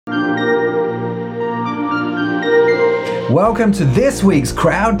Welcome to this week's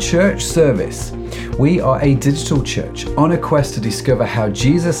Crowd Church service. We are a digital church on a quest to discover how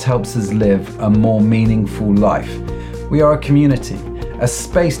Jesus helps us live a more meaningful life. We are a community, a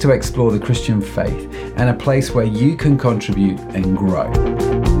space to explore the Christian faith, and a place where you can contribute and grow.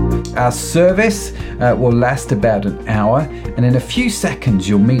 Our service will last about an hour, and in a few seconds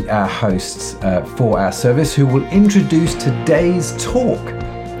you'll meet our hosts for our service who will introduce today's talk.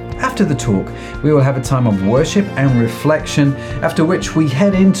 After the talk, we will have a time of worship and reflection, after which we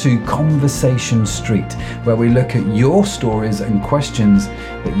head into Conversation Street, where we look at your stories and questions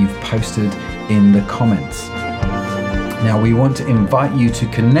that you've posted in the comments. Now, we want to invite you to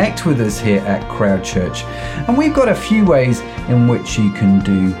connect with us here at Crowd Church, and we've got a few ways in which you can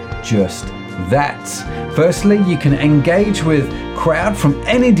do just that. Firstly, you can engage with Crowd from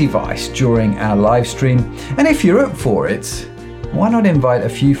any device during our live stream, and if you're up for it, why not invite a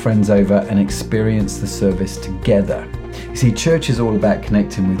few friends over and experience the service together? You see, church is all about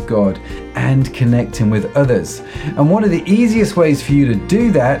connecting with God and connecting with others. And one of the easiest ways for you to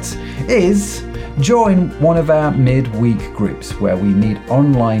do that is join one of our midweek groups where we meet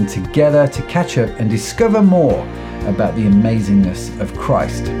online together to catch up and discover more about the amazingness of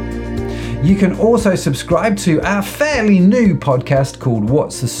Christ. You can also subscribe to our fairly new podcast called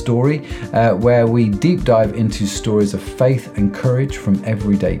What's the Story, where we deep dive into stories of faith and courage from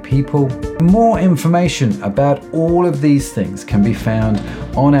everyday people. More information about all of these things can be found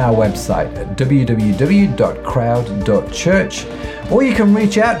on our website at www.crowd.church, or you can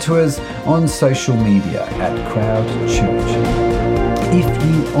reach out to us on social media at Crowd Church. If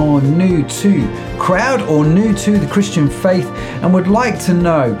you are new to Crowd or new to the Christian faith and would like to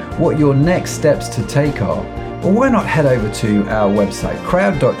know what your next steps to take are, well, why not head over to our website,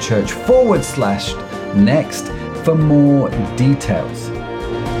 crowd.church/next, for more details.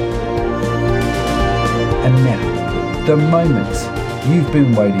 And now, the moment you've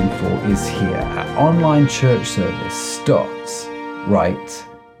been waiting for is here. Our online church service starts right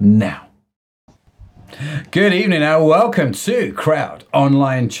now. Good evening and welcome to Crowd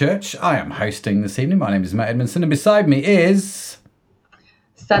Online Church. I am hosting this evening. My name is Matt Edmondson, and beside me is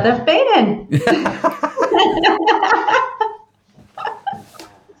Sadaf Baden.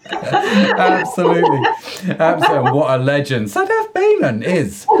 Absolutely. What a legend Sadaf Baden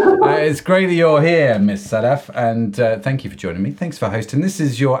is. It's great that you're here, Miss Sadaf, and thank you for joining me. Thanks for hosting. This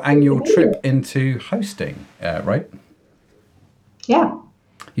is your annual trip into hosting, right? Yeah.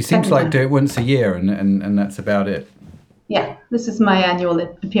 You seem to like do it once a year, and that's about it. Yeah, this is my annual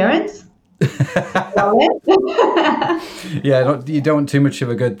appearance. Yeah, you don't want too much of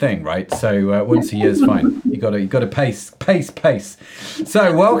a good thing, right? So once a year is fine. You got to pace.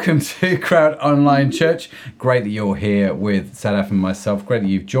 So welcome to Crowd Online Church. Great that you're here with Sadaf and myself. Great that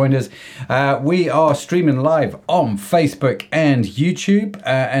you've joined us. We are streaming live on Facebook and YouTube.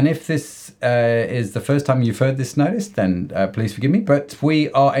 And if this is the first time you've heard this notice, then please forgive me. But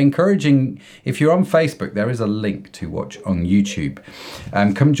we are encouraging, if you're on Facebook, there is a link to watch on YouTube.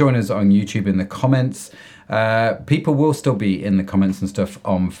 Come join us on YouTube in the comments. People will still be in the comments and stuff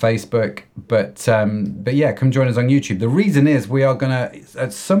on Facebook, but yeah, come join us on YouTube. The reason is we are gonna,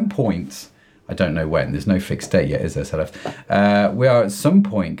 at some point, I don't know when, there's no fixed date yet, is there, Sadaf? We are at some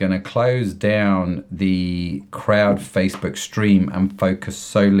point going to close down the Crowd Facebook stream and focus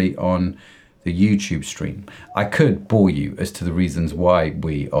solely on the YouTube stream. I could bore you as to the reasons why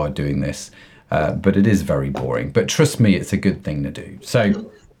we are doing this, but it is very boring. But trust me, it's a good thing to do. So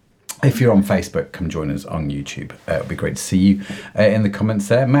if you're on Facebook, come join us on YouTube. It'll be great to see you in the comments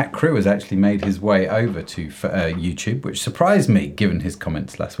there. Matt Crew has actually made his way over to YouTube, which surprised me given his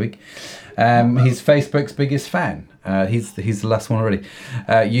comments last week. He's Facebook's biggest fan. He's the last one already.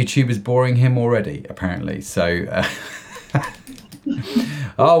 YouTube is boring him already, apparently. So,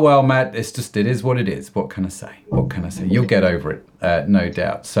 oh well, Matt, it is what it is. What can I say? You'll get over it, no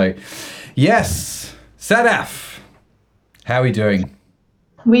doubt. So, yes, Sadaf, how are we doing?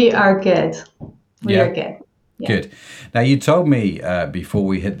 We are good. We are good. Yeah. Good. Now, you told me before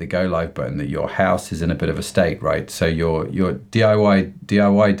we hit the go live button that your house is in a bit of a state, right? So your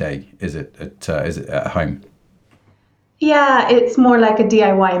DIY day, is it at home? Yeah, it's more like a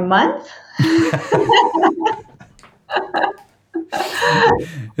DIY month.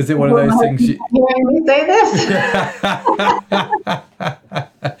 Is it one of those things? You hearing me say this?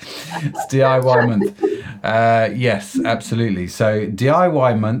 It's DIY month. Yes, absolutely. So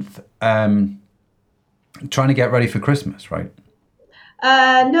DIY month. Trying to get ready for Christmas, right?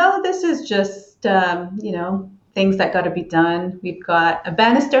 No, this is just, things that got to be done. We've got a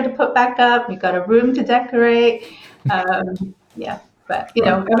banister to put back up. We've got a room to decorate. But,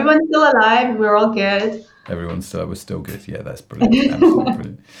 everyone's still alive. We're all good. Everyone's still, we're still good. Yeah, that's brilliant. Absolutely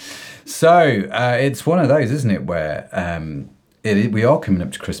brilliant. So it's one of those, isn't it, where we are coming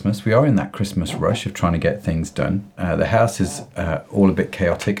up to Christmas. We are in that Christmas rush of trying to get things done. The house is all a bit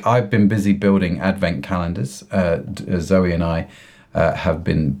chaotic. I've been busy building advent calendars. Zoe and I have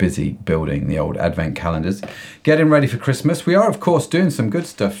been busy building the old advent calendars, getting ready for Christmas. We are, of course, doing some good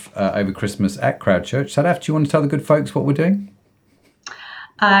stuff over Christmas at Crowd Church. Sadaf, do you want to tell the good folks what we're doing?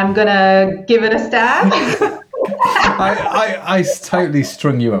 I'm going to give it a stab. I totally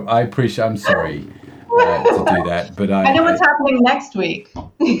strung you up. I appreciate. I'm sorry to do that, but I know what's happening next week.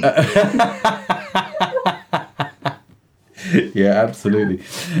 Yeah, absolutely.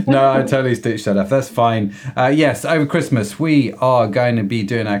 No, I totally stitched that off. That's fine. Yes, over Christmas, we are going to be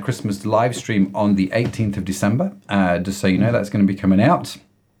doing our Christmas live stream on the 18th of December. Just so you know, that's going to be coming out.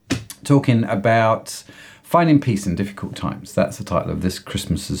 Talking about finding peace in difficult times. That's the title of this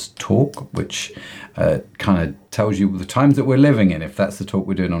Christmas's talk, which kind of tells you the times that we're living in, if that's the talk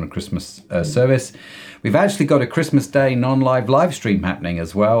we're doing on a Christmas service. We've actually got a Christmas Day non-live live stream happening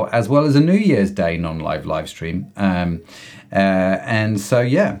as well as a New Year's Day non-live live stream. And so,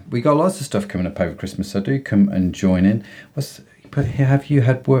 yeah, we got lots of stuff coming up over Christmas, so do come and join in. But have you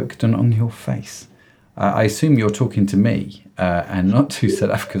had work done on your face? I assume you're talking to me and not to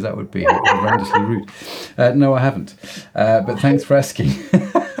Sadaf, because that would be horrendously rude. No, I haven't. But thanks for asking.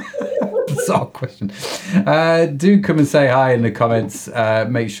 Bizarre question. Do come and say hi in the comments.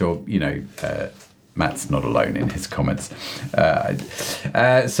 Make sure, Matt's not alone in his comments.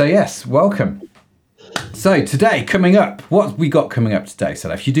 So yes, welcome. So today, coming up, what have we got coming up today,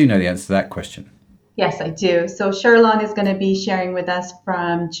 Sadaf? You do know the answer to that question. Yes, I do. So Sherlon is going to be sharing with us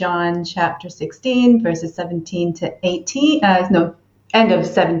from John chapter 16, verses 17 to 18. End of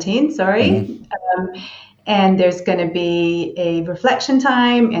 17, sorry. Mm-hmm. And there's going to be a reflection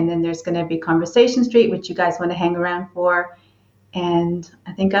time, and then there's going to be Conversation Street, which you guys want to hang around for. And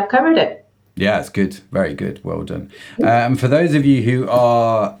I think I've covered it. Yeah, it's good. Very good. Well done. For those of you who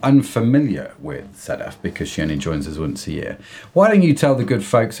are unfamiliar with Sadaf, because she only joins us once a year, why don't you tell the good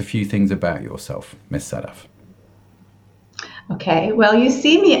folks a few things about yourself, Miss Sadaf? Okay, well, you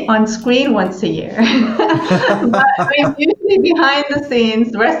see me on screen once a year, but I'm usually behind the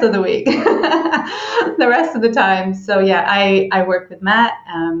scenes the rest of the week, the rest of the time. So yeah, I work with Matt,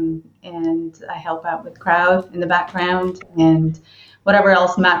 and I help out with Crowd in the background, and whatever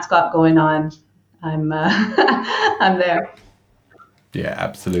else Matt's got going on, I'm I'm there. Yeah,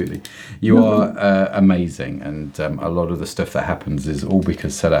 absolutely. You are amazing, and a lot of the stuff that happens is all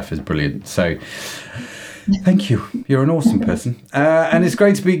because Sadaf is brilliant. So thank you. You're an awesome person, and it's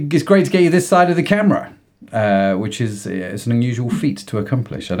great to get you this side of the camera, which is it's an unusual feat to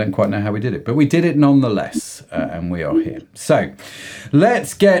accomplish. I don't quite know how we did it, but we did it nonetheless, and we are here. So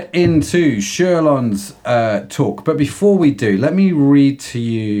let's get into Sherlon's talk. But before we do, let me read to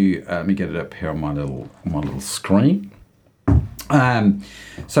you. Let me get it up here on my little screen.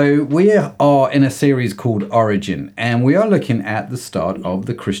 So we are in a series called Origin, and we are looking at the start of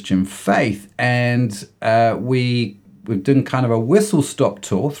the Christian faith, and we've done kind of a whistle-stop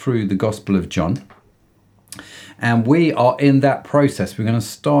tour through the Gospel of John, and we are in that process. We're going to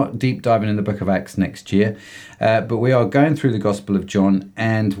start deep diving in the book of Acts next year, but we are going through the Gospel of John,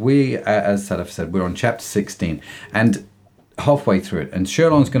 and we, as Sadaf said, we're on chapter 16, and halfway through it, and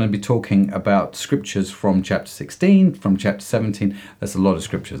Sherlon's going to be talking about scriptures from chapter 16, from chapter 17. There's a lot of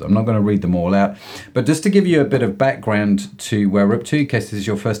scriptures. I'm not going to read them all out, but just to give you a bit of background to where we're up to, in case this is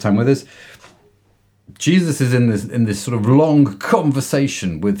your first time with us, Jesus is in this sort of long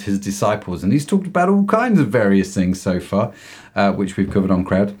conversation with his disciples, and he's talked about all kinds of various things so far, which we've covered on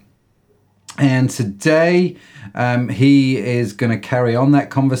Crowd. And today, he is going to carry on that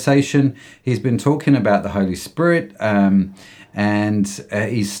conversation. He's been talking about the Holy Spirit, and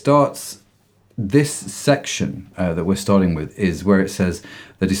he starts this section that we're starting with is where it says,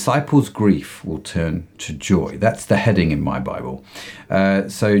 the disciples' grief will turn to joy. That's the heading in my Bible.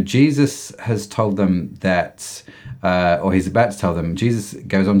 So Jesus has told them that, or he's about to tell them, Jesus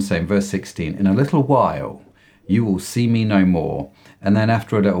goes on to say in verse 16, in a little while, you will see me no more. And then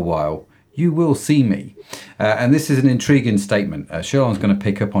after a little while, you will see me. And this is an intriguing statement. Sherlon's going to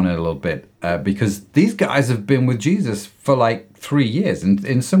pick up on it a little bit because these guys have been with Jesus for like 3 years and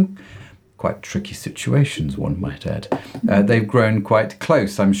in some quite tricky situations, one might add. They've grown quite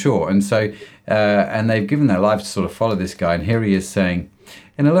close, I'm sure. And so, and they've given their lives to sort of follow this guy. And here he is saying,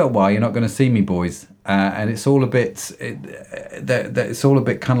 in a little while, you're not going to see me, boys. And it's all a bit, it's all a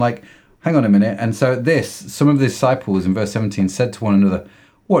bit kind of like, hang on a minute. And so some of the disciples in verse 17 said to one another,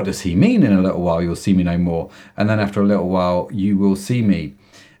 what does he mean in a little while you'll see me no more? And then after a little while you will see me.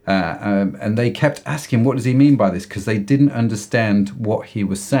 And they kept asking, what does he mean by this? Because they didn't understand what he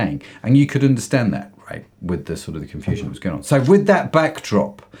was saying. And you could understand that, right, with the sort of the confusion that was going on. So with that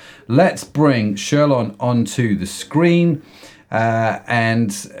backdrop, let's bring Sherlon onto the screen and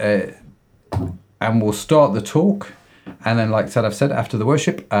we'll start the talk. And then, like I've said, after the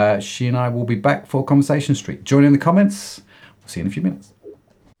worship, she and I will be back for Conversation Street. Join in the comments. We'll see you in a few minutes.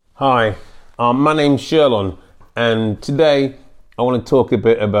 Hi, my name's Sherlon, and today I want to talk a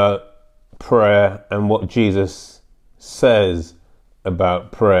bit about prayer and what Jesus says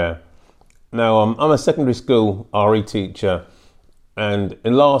about prayer. Now, I'm a secondary school RE teacher, and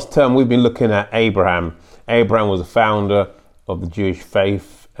in last term we've been looking at Abraham. Abraham was a founder of the Jewish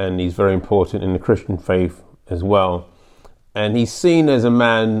faith, and he's very important in the Christian faith as well. And he's seen as a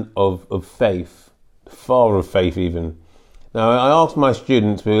man of faith, the father of faith even. Now, I asked my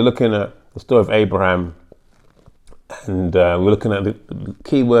students, we were looking at the story of Abraham, and we were looking at the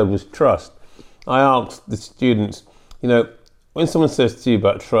key word was trust. I asked the students, when someone says to you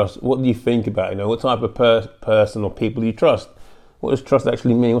about trust, what do you think about? What type of person or people do you trust? What does trust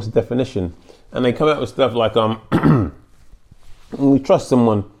actually mean? What's the definition? And they come out with stuff like, when you trust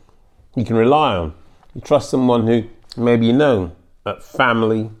someone you can rely on. You trust someone who maybe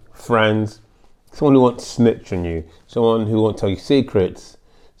family, friends, someone who won't snitch on you, someone who won't tell you secrets,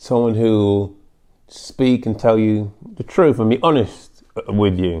 someone who will speak and tell you the truth and be honest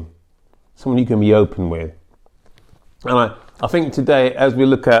with you, someone you can be open with. And I think today, as we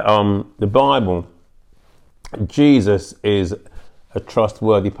look at the Bible, Jesus is a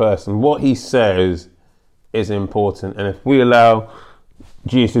trustworthy person. What he says is important, and if we allow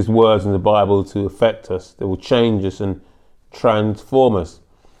Jesus' words in the Bible to affect us, they will change us and transform us.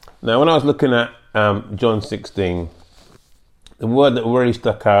 Now, when I was looking at John 16, the word that really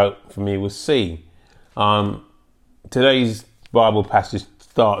stuck out for me was see. Today's Bible passage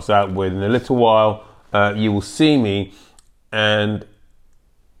starts out with, in a little while you will see me, and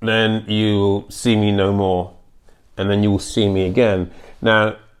then you will see me no more, and then you will see me again.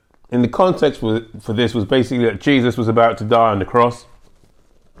 Now, in the context for this was basically that Jesus was about to die on the cross.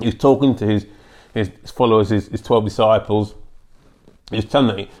 He was talking to his followers, his 12 disciples. He was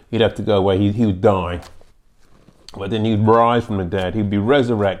telling them he'd have to go away. He would die. But then he would rise from the dead. He'd be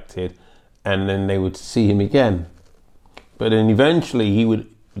resurrected. And then they would see him again. But then eventually he would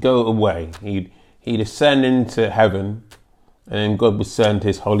go away. He'd ascend into heaven. And then God would send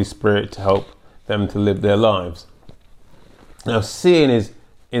his Holy Spirit to help them to live their lives. Now, seeing is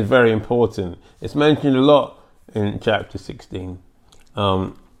very important. It's mentioned a lot in chapter 16.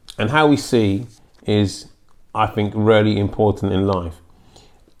 And how we see is, I think, really important in life.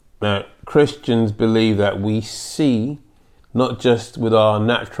 Now, Christians believe that we see not just with our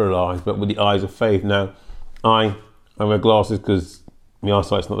natural eyes, but with the eyes of faith. Now, I wear glasses because my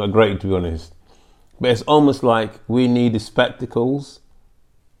eyesight's not that great, to be honest. But it's almost like we need the spectacles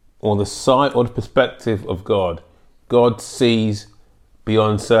or the sight or the perspective of God. God sees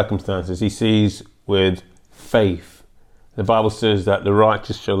beyond circumstances. He sees with faith. The Bible says that the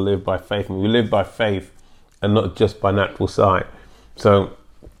righteous shall live by faith, and we live by faith and not just by natural sight. So,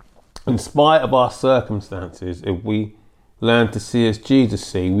 in spite of our circumstances, if we learn to see as Jesus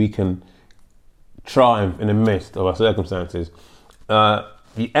sees, we can triumph in the midst of our circumstances.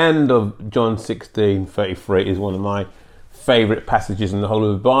 The end of John 16:33 is one of my favourite passages in the whole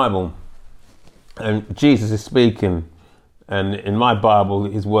of the Bible. And Jesus is speaking, and in my Bible,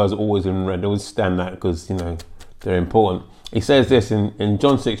 his words are always in red. I always stand out because, they're important. He says this in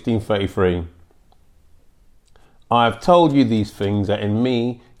John 16:33. I have told you these things that in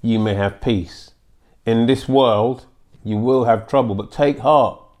me you may have peace. In this world you will have trouble, but take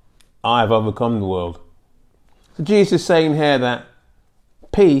heart. I have overcome the world. So Jesus is saying here that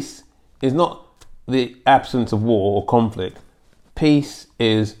peace is not the absence of war or conflict. Peace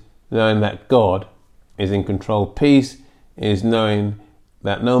is knowing that God is in control. Peace is knowing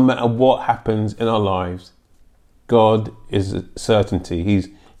that no matter what happens in our lives, God is a certainty.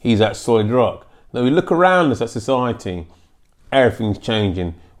 He's that solid rock. Now we look around us at society, everything's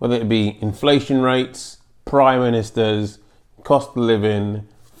changing, whether it be inflation rates, prime ministers, cost of living,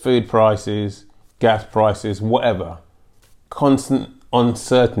 food prices, gas prices, whatever. Constant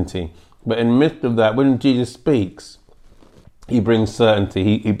uncertainty. But in the midst of that, when Jesus speaks, he brings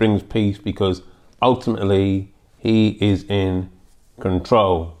certainty, he brings peace, because ultimately he is in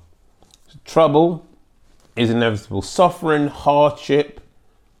control. Trouble is inevitable. Suffering, hardship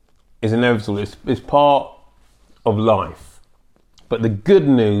is inevitable. It's part of life. But the good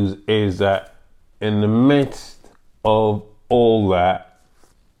news is that in the midst of all that,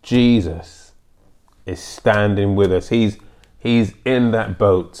 Jesus is standing with us. He's He's in that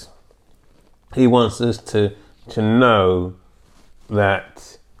boat. He wants us to know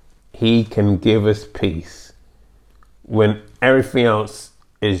that he can give us peace when everything else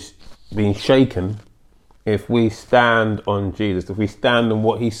is being shaken. If we stand on Jesus, if we stand on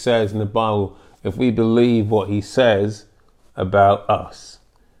what he says in the Bible, if we believe what he says about us,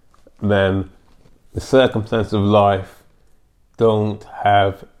 then the circumstances of life don't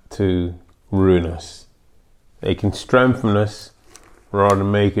have to ruin us. They can strengthen us rather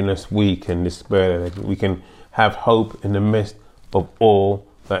than making us weak and despair. We can have hope in the midst of all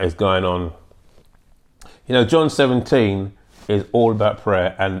that is going on. You know, John 17 is all about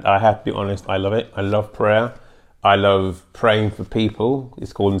prayer, and I have to be honest, I love it. I love prayer. I love praying for people.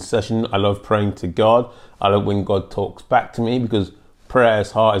 It's called intercession. I love praying to God. I love when God talks back to me, because prayer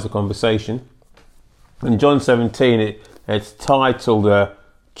is heart is a conversation. In John 17, it's titled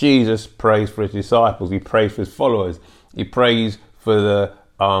Jesus prays for his disciples. He prays for his followers. He prays for the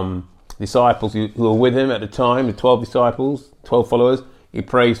disciples who were with him at the time, the 12 disciples, 12 followers. He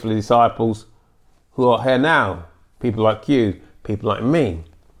prays for the disciples who are here now, people like you, people like me.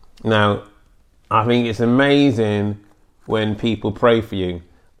 Now, I think it's amazing when people pray for you.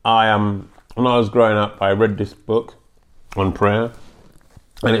 When I was growing up, I read this book on prayer,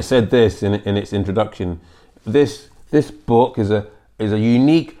 and it said this in its introduction. This book is a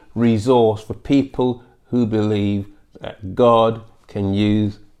unique resource for people who believe that God can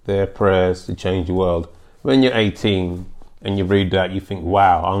use their prayers to change the world. When you're 18 and you read that, you think,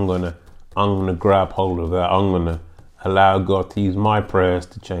 wow, I'm gonna grab hold of that. I'm gonna allow God to use my prayers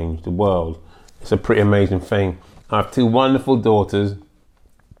to change the world. It's a pretty amazing thing. I have 2 wonderful daughters,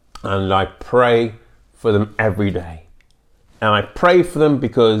 and I pray for them every day. And I pray for them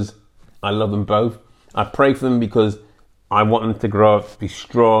because I love them both. I pray for them because I want them to grow up to be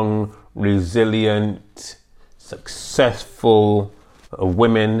strong, resilient, successful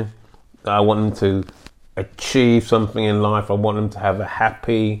women. I want them to achieve something in life. I want them to have a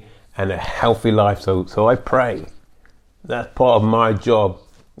happy and a healthy life. So I pray. That's part of my job,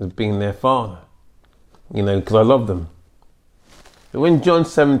 as being their father, because I love them. But when John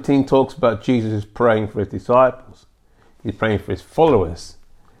 17 talks about Jesus praying for his disciples, he's praying for his followers,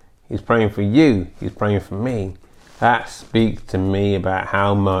 he's praying for you, he's praying for me. That speaks to me about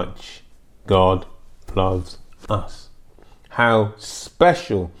how much God loves us. How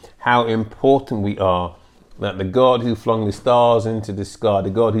special, how important we are, that the God who flung the stars into the sky, the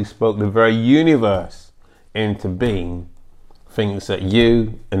God who spoke the very universe into being, thinks that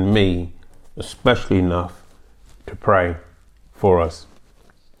you and me are special enough to pray for us.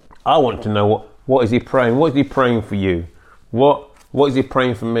 I want to know what is he praying? What is he praying for you? What is he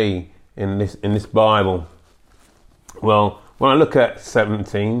praying for me in this Bible? Well, when I look at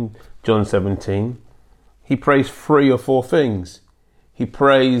John 17, he prays 3 or 4 things. He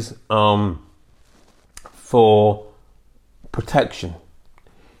prays for protection.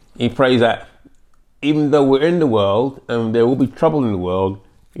 He prays that even though we're in the world and there will be trouble in the world,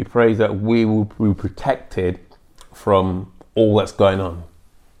 he prays that we will be protected from all that's going on.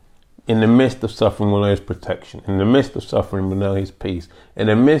 In the midst of suffering, we'll know his protection. In the midst of suffering, we'll know his peace. In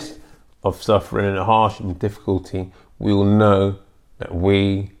the midst of suffering and hardship and difficulty, we will know that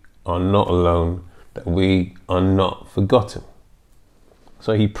we are not alone, that we are not forgotten.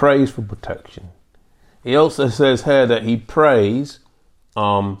 So he prays for protection. He also says here that he prays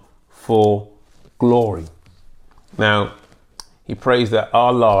for glory. Now, he prays that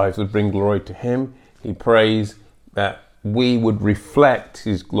our lives would bring glory to him. He prays that we would reflect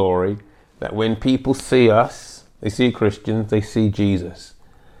his glory, that when people see us, they see Christians, they see Jesus,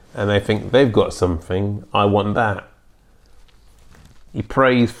 and they think they've got something, I want that. He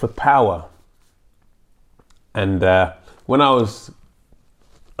prays for power. And when I was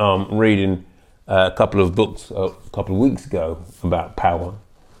reading a couple of books a couple of weeks ago about power,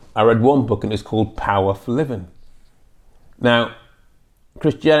 I read one book and it's called Power for Living. Now,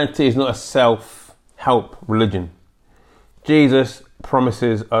 Christianity is not a self-help religion. Jesus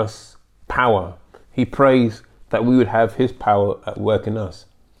promises us power. He prays that we would have his power at work in us.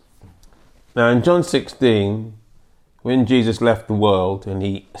 Now in John 16, when Jesus left the world and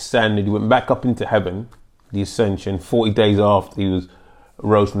he ascended, he went back up into heaven, the ascension, 40 days after he was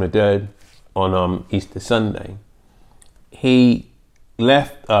rose from the dead on Easter Sunday, he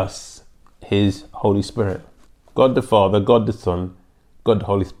left us his Holy Spirit. God the Father, God the Son, God the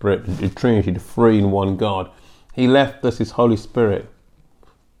Holy Spirit, the Trinity, the three in one God. He left us his Holy Spirit.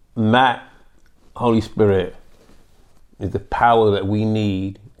 And that Holy Spirit is the power that we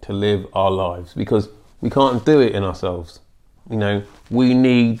need to live our lives, because we can't do it in ourselves. We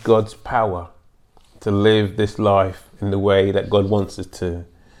need God's power to live this life in the way that God wants us to,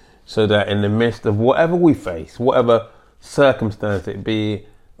 so that in the midst of whatever we face, whatever circumstance it be,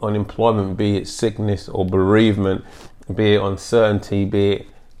 unemployment, be it sickness or bereavement, be it uncertainty, be it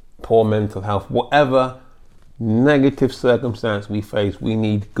poor mental health, whatever negative circumstance we face, we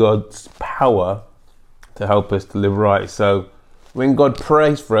need God's power to help us to live right. So when God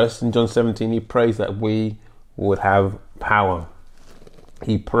prays for us in John 17, he prays that we would have power.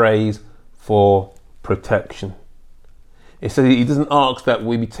 He prays for protection. It says he doesn't ask that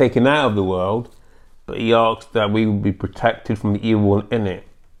we be taken out of the world, but he asks that we will be protected from the evil one in it.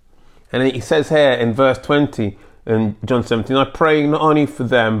 And he says here in verse 20 in John 17, I pray not only for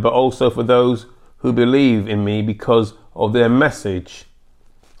them, but also for those who believe in me because of their message.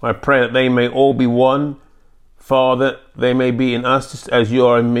 I pray that they may all be one. Father, they may be in us just as you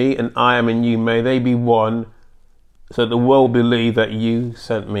are in me and I am in you. May they be one so that the world believe that you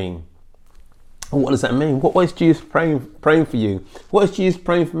sent me. What does that mean? What is Jesus praying for you? What is Jesus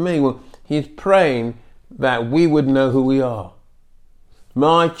praying for me? Well, he's praying that we would know who we are.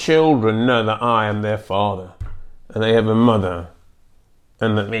 My children know that I am their father and they have a mother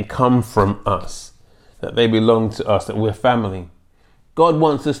and that they come from us, that they belong to us, that we're family. God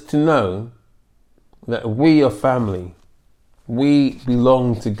wants us to know that we are family. We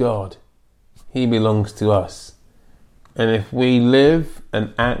belong to God. He belongs to us. And if we live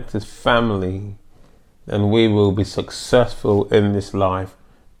and act as family, then we will be successful in this life,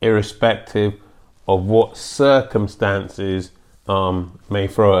 irrespective of what circumstances may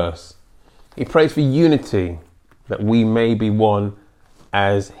throw us. He prays for unity, that we may be one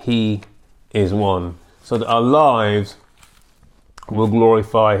as he is one, so that our lives will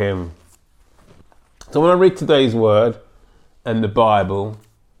glorify him. So when I read today's word and the Bible,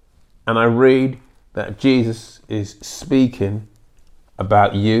 and I read that Jesus is speaking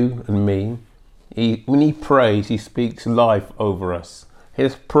about you and me, when he prays, he speaks life over us.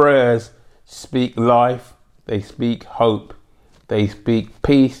 His prayers speak life, they speak hope, they speak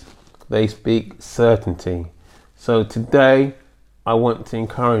peace, they speak certainty. So today, I want to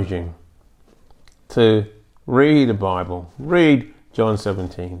encourage you to read the Bible, read John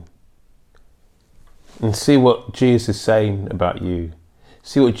 17, and see what Jesus is saying about you.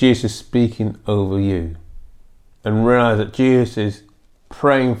 See what Jesus is speaking over you, and realize that Jesus is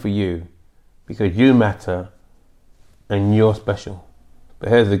praying for you because you matter and you're special. But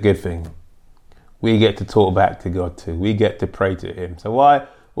here's the good thing. We get to talk back to God too. We get to pray to him. So why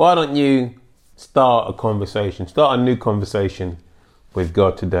don't you start a conversation, start a new conversation with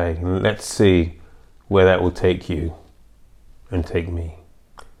God today, and let's see where that will take you and take me.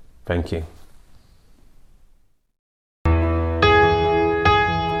 Thank you.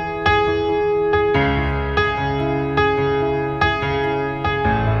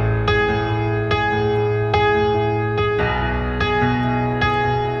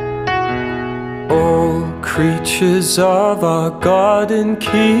 All creatures of our God and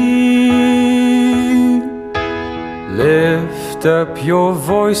King, lift up your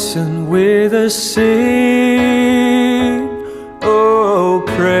voice and with us sing. Oh,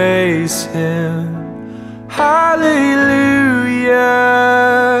 praise him. Hallelujah.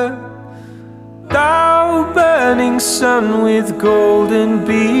 Thou burning sun with golden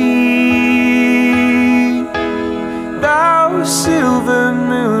beam, thou silver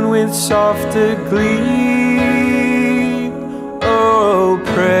moon with softer gleam. Oh,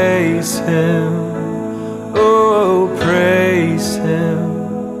 praise him. Oh, praise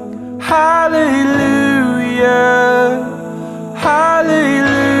him. Hallelujah.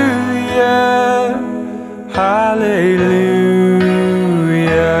 Hallelujah. Hallelujah.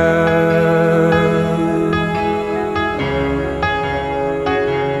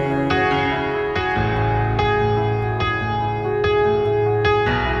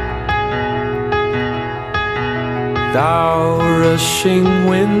 Thou rushing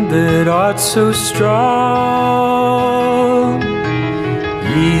wind that art so strong,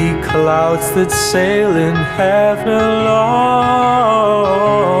 ye clouds that sail in heaven along.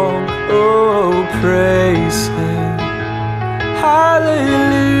 Oh, praise him.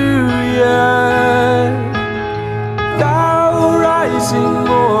 Hallelujah. Thou rising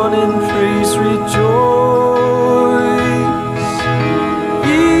morning, praise, rejoice.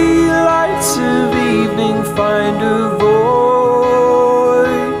 Ye lights of evening, find a voice.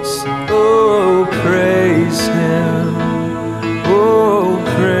 Oh, praise him. Oh,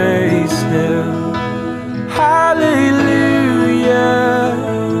 praise him. Hallelujah.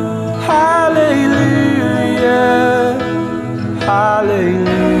 Hallelujah.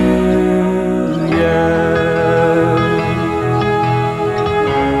 Hallelujah.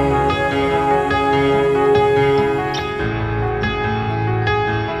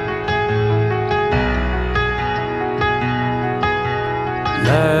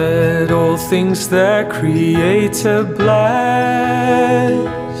 all things that Creator bless,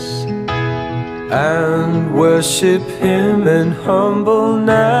 and worship Him in humbleness.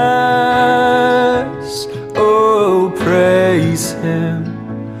 Oh, praise Him,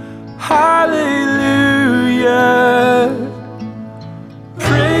 hallelujah.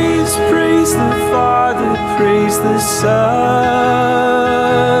 Praise, praise the Father, praise the Son,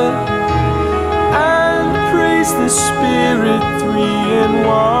 and praise the Spirit, three in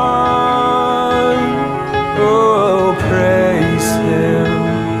one. Oh, praise Him,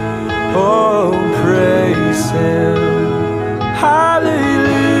 oh, praise Him,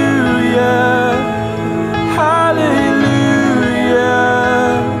 hallelujah, hallelujah,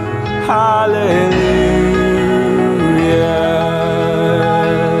 hallelujah.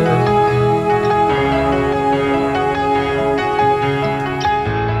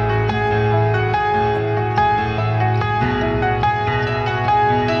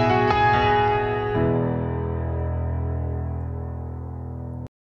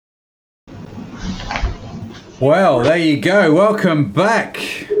 Well, there you go. Welcome back.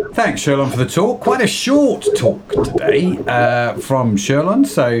 Thanks, Sherlon, for the talk. Quite a short talk today from Sherlon,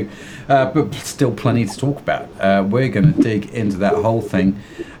 so but still plenty to talk about. We're going to dig into that whole thing.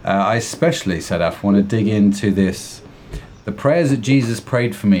 I especially, Sadaf, want to dig into this, the prayers that Jesus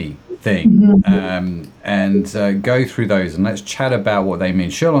prayed for me thing, and go through those, and let's chat about what they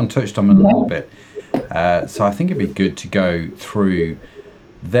mean. Sherlon touched on them a little bit, so I think it'd be good to go through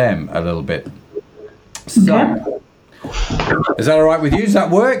them a little bit. So, is that all right with you? Does that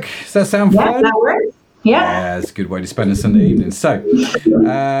work? Does that sound fun? Yeah, that works. Yeah. It's a good way to spend a Sunday evening. So,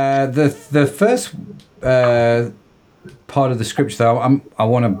 the first part of the scripture that I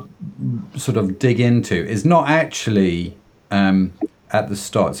want to sort of dig into is not actually at the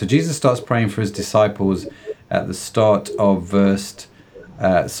start. So Jesus starts praying for his disciples at the start of verse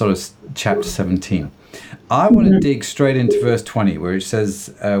sort of chapter 17. I want to dig straight into verse 20, where it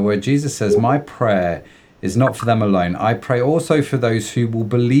says, where Jesus says, "My prayer is not for them alone. I pray also for those who will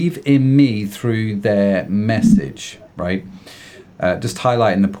believe in me through their message." Right? Just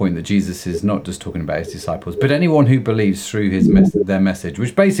highlighting the point that Jesus is not just talking about his disciples, but anyone who believes through his their message,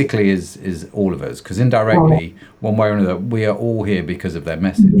 which basically is all of us, because indirectly, one way or another, we are all here because of their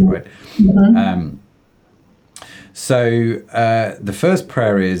message, right? So the first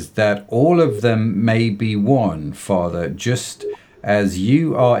prayer is that all of them may be one, Father, just as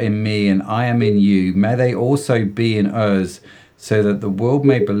you are in me and I am in you. May they also be in us, so that the world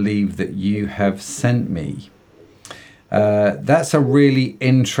may believe that you have sent me. That's a really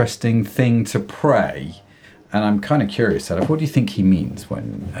interesting thing to pray. And I'm kind of curious, Adam, what do you think he means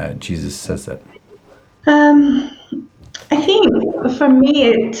when Jesus says that? I think for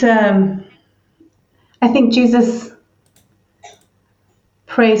me, I think Jesus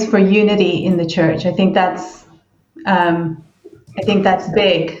prays for unity in the church. I think that's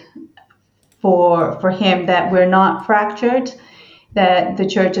big for him, that we're not fractured, that the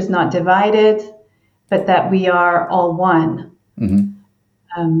church is not divided, but that we are all one.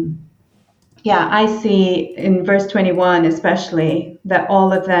 I see in verse 21 especially that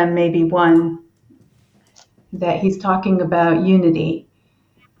all of them may be one, that he's talking about unity.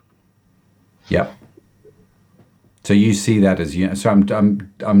 Yep. So you see that as so I'm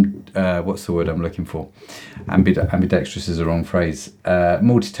what's the word I'm looking for? Ambidextrous is the wrong phrase.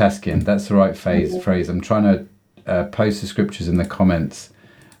 Multitasking. That's the right phrase. I'm trying to post the scriptures in the comments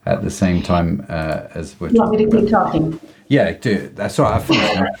at the same time as we're. You want me to keep talking? Yeah, do it. That's all right.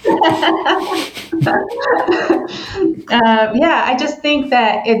 I just think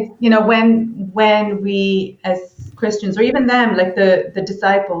that when we as Christians, or even them, like the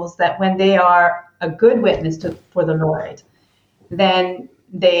disciples, that when they are a good witness for the Lord, then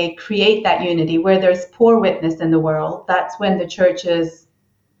they create that unity. Where there's poor witness in the world, that's when the church is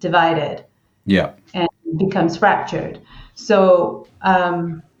divided. Yeah. And becomes fractured. So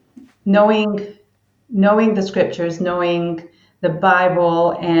knowing the scriptures, knowing the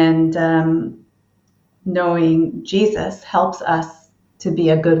Bible, and knowing Jesus helps us to be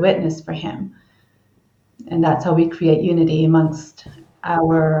a good witness for him. And that's how we create unity amongst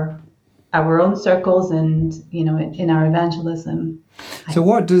our own circles and, in our evangelism. So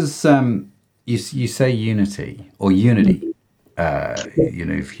what does you say unity or unity?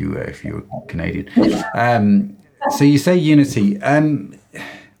 If you're Canadian. So you say unity.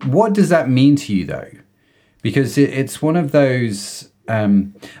 What does that mean to you, though? Because it's one of those.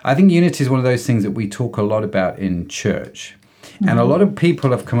 I think unity is one of those things that we talk a lot about in church, and a lot of people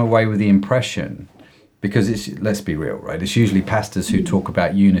have come away with the impression because let's be real, right? It's usually pastors who talk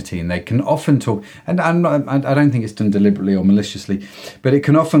about unity, and they can often talk, and I don't think it's done deliberately or maliciously, but it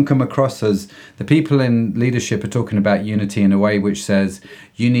can often come across as the people in leadership are talking about unity in a way which says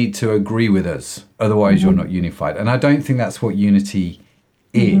you need to agree with us, otherwise you're not unified. And I don't think that's what unity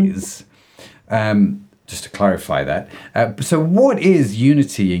is. Just to clarify that. So what is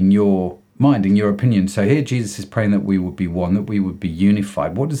unity in your mind, in your opinion? So here Jesus is praying that we would be one, that we would be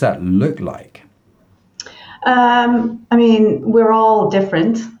unified. What does that look like? I mean, we're all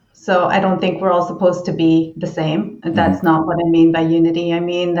different, so I don't think we're all supposed to be the same. That's not what I mean by unity. I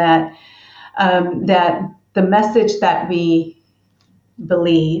mean that that the message that we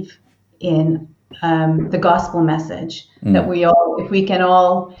believe in, the gospel message, that we all, if we can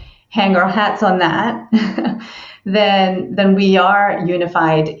all hang our hats on that, then we are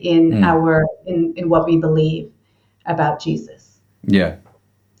unified in in what we believe about Jesus. Yeah.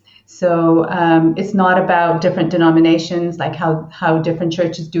 So it's not about different denominations, like how different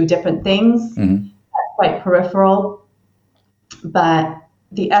churches do different things. That's quite peripheral. But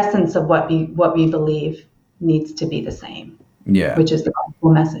the essence of what we believe needs to be the same. Yeah. Which is the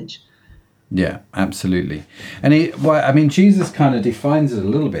gospel message. Yeah, absolutely. And Jesus kind of defines it a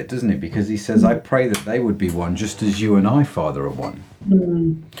little bit, doesn't he? Because he says, I pray that they would be one, just as you and I, Father, are one.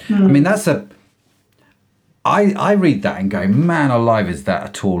 I mean, I read that and go, man alive, is that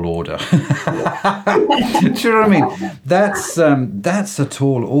a tall order? Do you know what I mean? That's a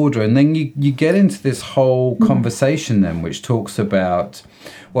tall order. And then you get into this whole conversation then, which talks about,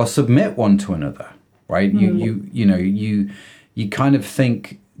 well, submit one to another, right? You kind of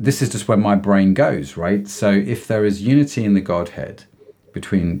think, this is just where my brain goes, right? So if there is unity in the Godhead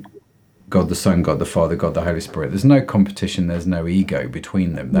between God the Son, God the Father, God the Holy Spirit, there's no competition, there's no ego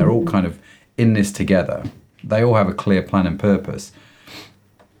between them. They're all kind of in this together. They all have a clear plan and purpose.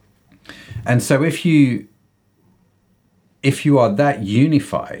 And so if you are that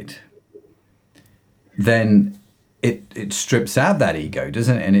unified, then it strips out that ego,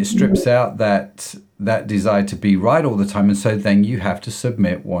 doesn't it? And it strips out that desire to be right all the time. And so then you have to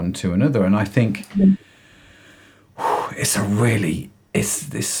submit one to another. And I think it's some really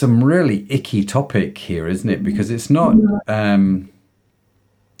icky topic here, isn't it? Because it's not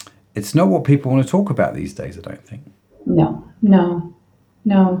what people want to talk about these days, I don't think. No.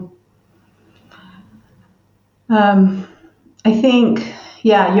 I think,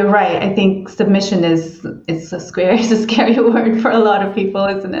 yeah, you're right. I think submission is a scary word for a lot of people,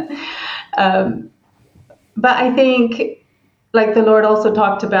 isn't it? But I think, like the Lord also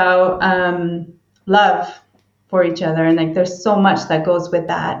talked about love for each other, and like there's so much that goes with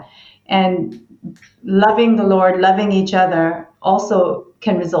that. And loving the Lord, loving each other also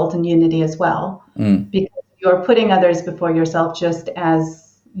can result in unity as well, because you're putting others before yourself, just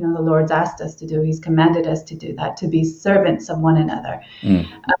as the Lord's asked us to do. He's commanded us to do that, to be servants of one another. And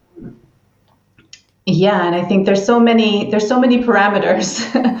I think there's so many parameters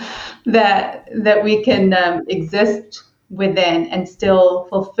that we can exist within and still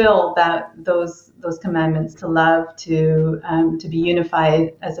fulfill those commandments, to love, to be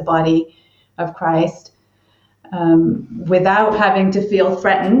unified as a body of Christ, without having to feel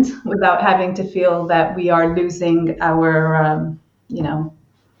threatened, without having to feel that we are losing our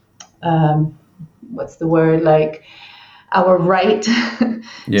what's the word, like our right to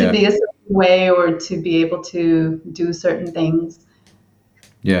be a certain way or to be able to do certain things.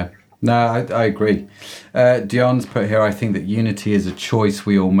 Yeah. No, I agree. Dion's put here, I think that unity is a choice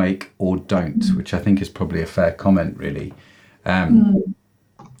we all make or don't, which I think is probably a fair comment, really.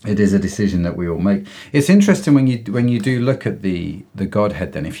 It is a decision that we all make. It's interesting when you do look at the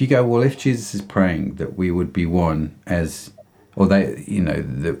Godhead then. If you go, well, if Jesus is praying that we would be one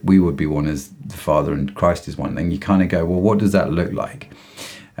that we would be one as the Father and Christ is one, then you kind of go, well, what does that look like?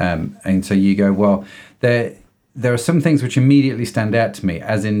 And so you go, well, there are some things which immediately stand out to me,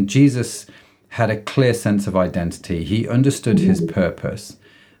 as in Jesus had a clear sense of identity. He understood his purpose.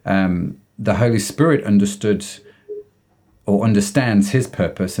 The Holy Spirit understood or understands his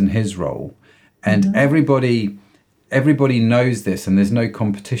purpose and his role. And everybody knows this, and there's no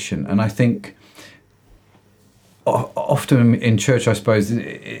competition. And I think often in church, I suppose,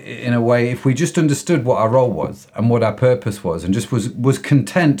 in a way, if we just understood what our role was and what our purpose was, and just was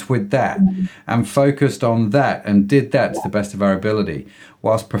content with that and focused on that and did that to the best of our ability,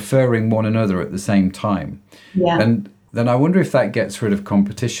 whilst preferring one another at the same time, and then I wonder if that gets rid of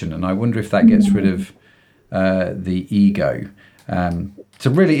competition, and I wonder if that gets rid of the ego. It's a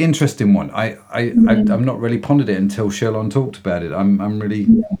really interesting one. I've not really pondered it until Sherlon talked about it. I'm really...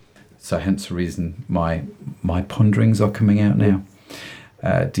 So hence the reason my ponderings are coming out now.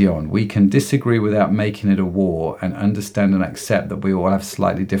 Dion, we can disagree without making it a war and understand and accept that we all have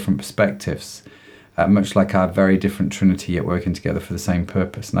slightly different perspectives, much like our very different Trinity, yet working together for the same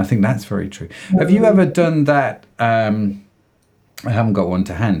purpose. And I think that's very true. Have you ever done that? I haven't got one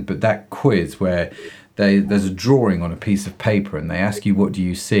to hand, but that quiz where there's a drawing on a piece of paper and they ask you, what do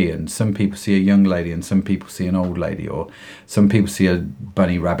you see? And some people see a young lady and some people see an old lady, or some people see a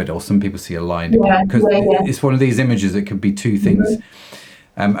bunny rabbit, or some people see a lion. Because it's one of these images that could be two things.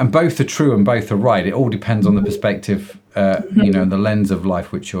 And both are true and both are right. It all depends on the perspective, the lens of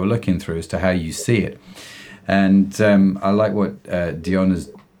life which you're looking through as to how you see it. And I like what Dion has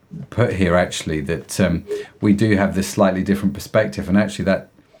put here, actually, that we do have this slightly different perspective, and actually that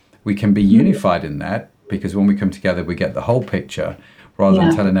we can be unified in that, because when we come together, we get the whole picture rather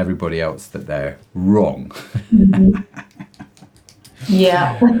than telling everybody else that they're wrong.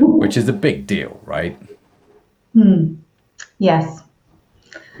 Yeah. Which is a big deal, right? Yes.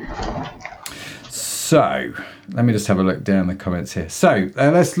 So let me just have a look down the comments here. So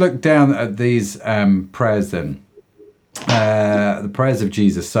let's look down at these prayers then. The prayers of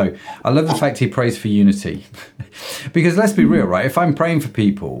Jesus. So I love the fact he prays for unity. Because let's be real, right? If I'm praying for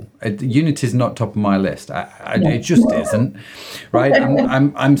people, unity is not top of my list. It just isn't, right?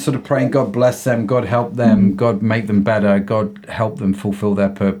 I'm sort of praying, God bless them, God help them, God make them better, God help them fulfill their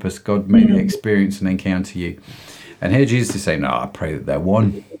purpose, God make them experience and encounter you. And here Jesus is saying, no, I pray that they're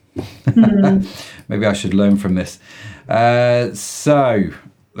one. Maybe I should learn from this. So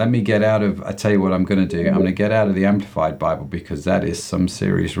let me get out of, I tell you what I'm going to do. I'm going to get out of the Amplified Bible, because that is some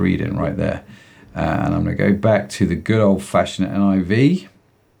serious reading right there. And I'm going to go back to the good old-fashioned NIV.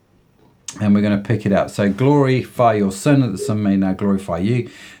 And we're going to pick it out. So glorify your Son, that the Son may now glorify you.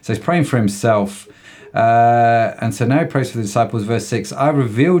 So he's praying for himself. And so now he prays for the disciples. Verse 6, I have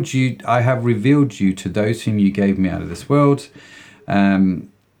revealed you to those whom you gave me out of this world.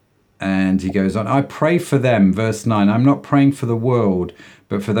 And he goes on, I pray for them. Verse 9, I'm not praying for the world,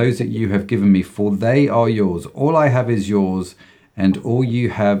 but for those that you have given me, for they are yours. All I have is yours, and all you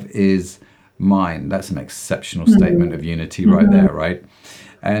have is mine. That's an exceptional statement of unity right there, right?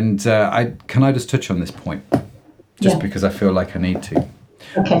 And can I just touch on this point? Just because I feel like I need to.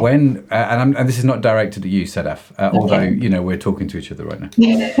 Okay. When and this is not directed at you, Sedef, although we're talking to each other right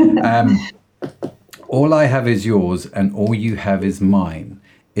now. All I have is yours, and all you have is mine,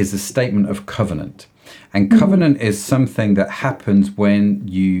 is a statement of covenant. And covenant is something that happens when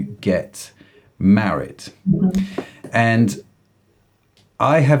you get married. And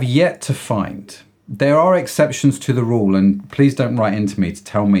I have yet to find, there are exceptions to the rule, and please don't write into me to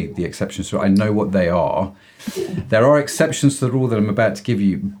tell me the exceptions to it. I know what they are. There are exceptions to the rule that I'm about to give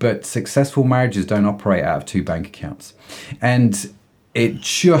you, but successful marriages don't operate out of two bank accounts. And it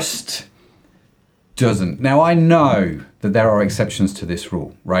just doesn't. Now, I know that there are exceptions to this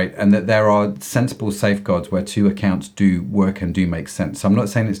rule, right? And that there are sensible safeguards where two accounts do work and do make sense. So I'm not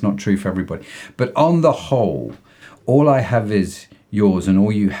saying it's not true for everybody. But on the whole, all I have is yours and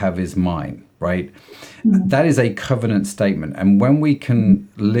all you have is mine, right? That is a covenant statement. And when we can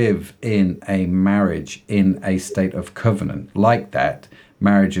live in a marriage in a state of covenant like that,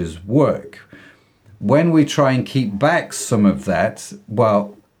 marriages work. When we try and keep back some of that,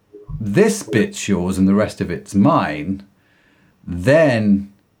 well, this bit's yours and the rest of it's mine,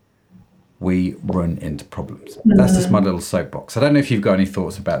 then we run into problems. That's just my little soapbox. I don't know if you've got any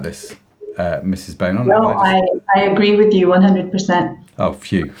thoughts about this, Mrs. Bonon. No, I agree with you 100%. Oh,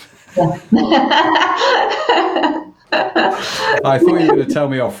 phew. Yeah. I thought you were going to tell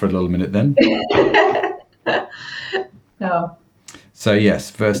me off for a little minute then. No. So yes,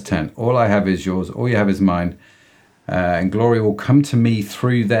 verse 10, all I have is yours, all you have is mine, and glory will come to me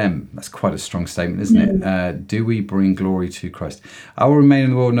through them. That's quite a strong statement, isn't it? Do we bring glory to Christ? I will remain in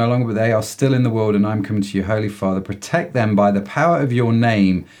the world no longer, but they are still in the world, and I'm coming to you, Holy Father. Protect them by the power of your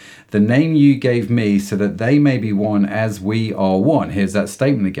name, the name you gave me, so that they may be one as we are one. Here's that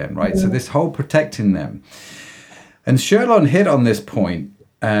statement again, right? So this whole protecting them. And Sherlon hit on this point,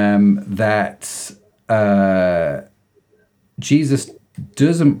 that Jesus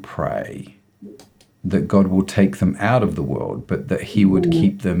doesn't pray that God will take them out of the world, but that he would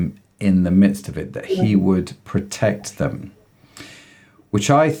keep them in the midst of it, that he would protect them, which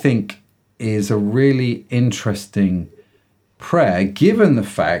I think is a really interesting prayer, given the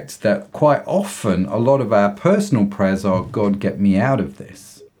fact that quite often a lot of our personal prayers are, God, get me out of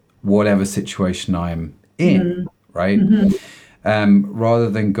this, whatever situation I'm in, right? Rather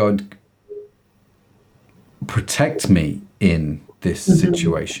than God, protect me in this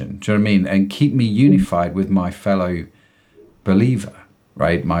situation. Do you know what I mean? And keep me unified with my fellow believer,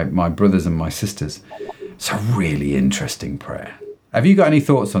 right? My brothers and my sisters. It's a really interesting prayer. Have you got any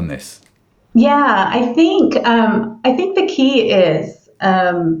thoughts on this? Yeah, I think the key is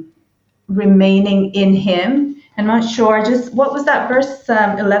remaining in Him. I'm not sure. Just what was that verse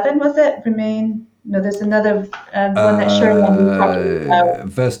 11? Was it remain? No, there's another one that Shirley was talking about.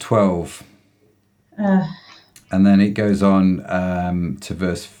 Verse 12. Uh, And then it goes on to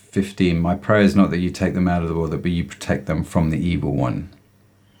verse 15. My prayer is not that you take them out of the world, but you protect them from the evil one.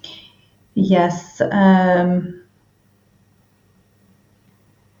 yes. They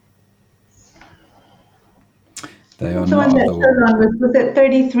are The not one that of the world. Shirley was it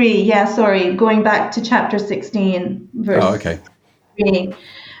 33? Yeah, sorry. Going back to chapter 16, verse Oh, okay. 3.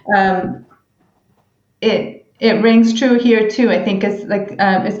 It rings true here too. I think it's like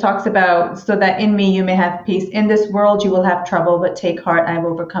it talks about so that in me you may have peace. In this world you will have trouble, but take heart, I have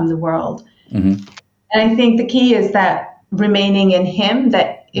overcome the world. Mm-hmm. And I think the key is that remaining in Him.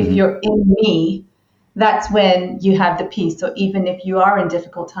 That if you're in me, that's when you have the peace. So even if you are in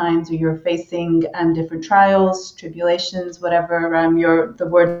difficult times or you're facing different trials, tribulations, whatever the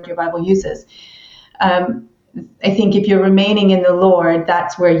word your Bible uses. I think if you're remaining in the Lord,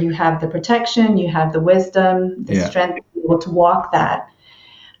 that's where you have the protection, you have the wisdom, the strength to be able to walk that.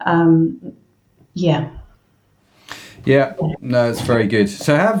 Yeah. Yeah, no, it's very good.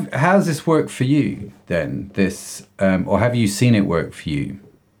 So how's this work for you then? This, or have you seen it work for you?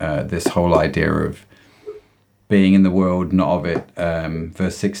 This whole idea of being in the world, not of it.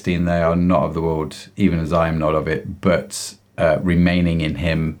 Verse 16, they are not of the world, even as I am not of it, but remaining in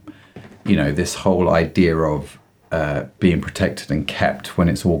Him. You know, this whole idea of being protected and kept when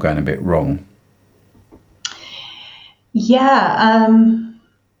it's all going a bit wrong. Yeah,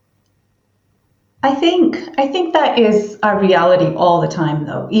 I think that is our reality all the time,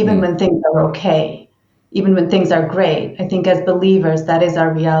 though. Even when things are okay, even when things are great. I think as believers, that is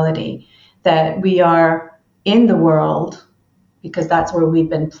our reality. That we are in the world because that's where we've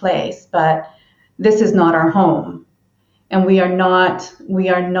been placed, but this is not our home. And we are not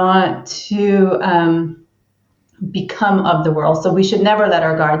to become of the world. So we should never let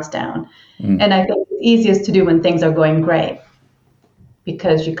our guards down. And I think it's easiest to do when things are going great,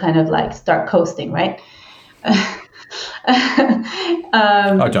 because you kind of like start coasting, right? I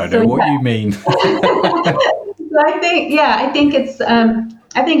don't know what you mean. So I think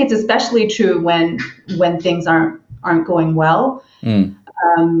it's especially true when things aren't going well.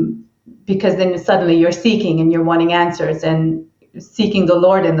 Because then suddenly you're seeking and you're wanting answers, and seeking the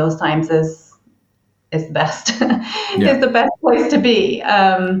Lord in those times is best. Is the best place to be,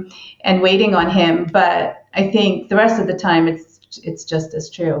 and waiting on Him. But I think the rest of the time it's just as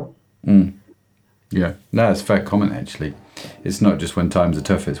true. Yeah, no, it's a fair comment actually. It's not just when times are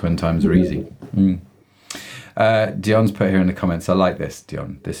tough; it's when times are easy. Dion's put here in the comments. I like this,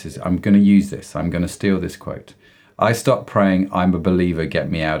 Dion. I'm going to use this. I'm going to steal this quote. I stopped praying, I'm a believer,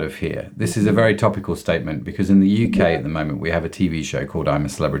 get me out of here. This is a very topical statement because in the UK at the moment, we have a TV show called I'm a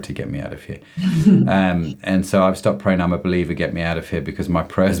Celebrity, Get Me Out of Here. And so I've stopped praying, I'm a believer, get me out of here, because my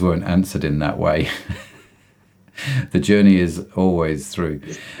prayers weren't answered in that way. The journey is always through.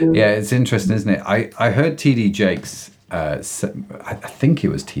 Yeah, it's interesting, isn't it? I heard T.D. Jakes, I think it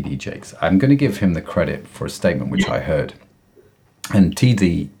was T.D. Jakes. I'm going to give him the credit for a statement which I heard. And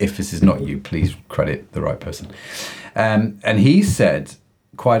TD, if this is not you, please credit the right person. And he said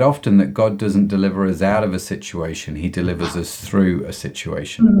quite often that God doesn't deliver us out of a situation, He delivers us through a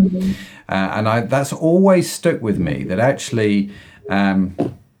situation. And that's always stuck with me, that actually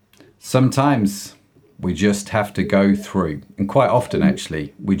sometimes we just have to go through. And quite often,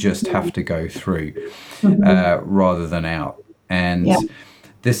 actually, we just have to go through rather than out. And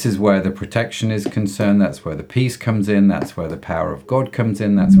this is where the protection is concerned. That's where the peace comes in. That's where the power of God comes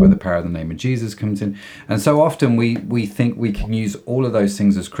in. That's where the power of the name of Jesus comes in. And so often we think we can use all of those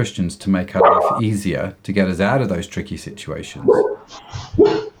things as Christians to make our life easier, to get us out of those tricky situations.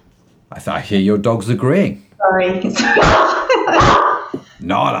 I hear your dog's agreeing. Sorry.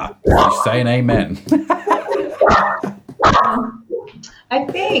 Nada. She's saying amen. I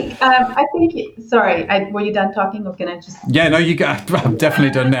think. Sorry. Were you done talking, or can I just? Yeah, no, you got. I'm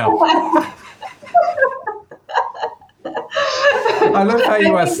definitely done now. I love how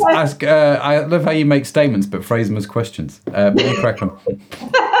you ask. I love how you make statements but phrase them as questions. But you crack on.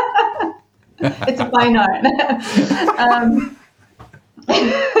 It's a fine art.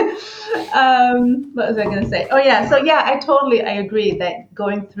 What was I going to say? Oh yeah. So yeah, I agree that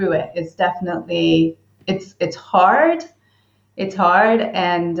going through it is definitely it's hard. It's hard,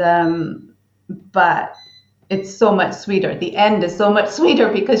 and but it's so much sweeter. The end is so much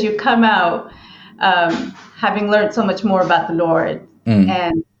sweeter because you come out having learned so much more about the Lord,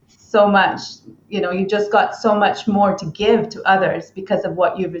 and so much, you just got so much more to give to others because of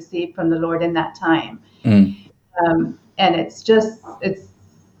what you've received from the Lord in that time. And it's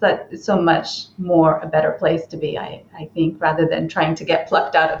so much more a better place to be, I think, rather than trying to get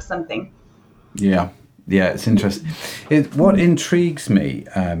plucked out of something. Yeah, it's interesting. What intrigues me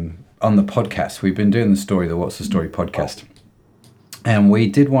on the podcast, we've been doing the What's the Story podcast, and we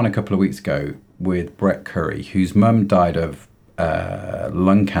did one a couple of weeks ago with Brett Curry, whose mum died of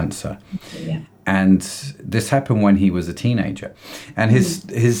lung cancer. Yeah. And this happened when he was a teenager. And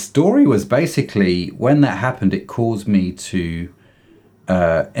his story was basically, when that happened, it caused me to,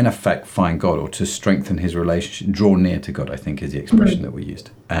 in effect, find God, or to strengthen his relationship, draw near to God, I think is the expression that we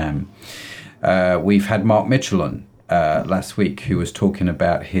used. We've had Mark Mitchell on last week, who was talking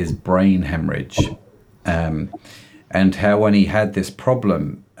about his brain hemorrhage, and how when he had this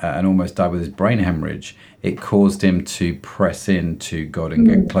problem and almost died with his brain hemorrhage, it caused him to press into God and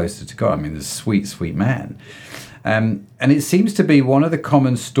get closer to God. I mean, this sweet, sweet man. And it seems to be one of the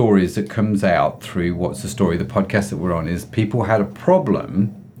common stories that comes out through What's the Story, the podcast that we're on, is people had a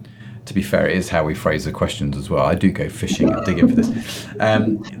problem. To be fair, it is how we phrase the questions as well. I do go fishing and digging for this.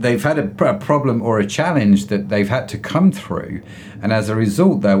 They've had a problem or a challenge that they've had to come through. And as a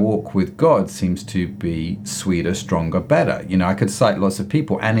result, their walk with God seems to be sweeter, stronger, better. I could cite lots of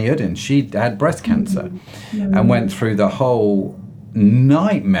people. Annie Uddin, she had breast cancer and went through the whole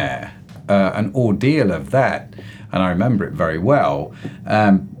nightmare, an ordeal of that. And I remember it very well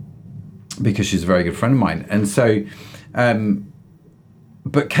because she's a very good friend of mine. And so...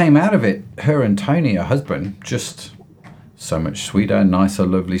 but came out of it, her and Tony, her husband, just so much sweeter, nicer,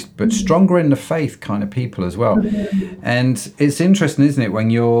 lovely, but stronger in the faith kind of people as well. And it's interesting, isn't it, when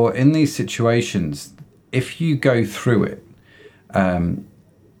you're in these situations, if you go through it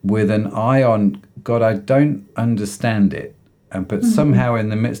with an eye on, God, I don't understand it, but somehow in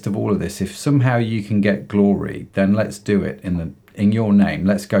the midst of all of this, if somehow you can get glory, then let's do it in your name.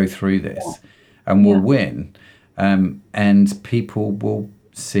 Let's go through this and we'll win. And people will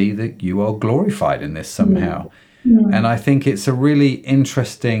see that you are glorified in this somehow. And I think it's a really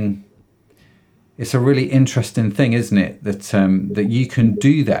interesting thing, isn't it? That you can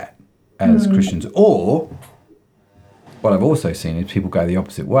do that as Christians. Or what I've also seen is people go the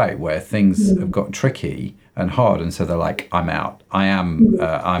opposite way, where things have got tricky and hard, and so they're like, I'm out.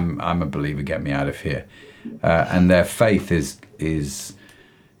 I'm a believer. Get me out of here. And their faith is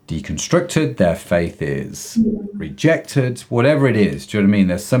deconstructed, their faith is rejected, whatever it is. Do you know what I mean?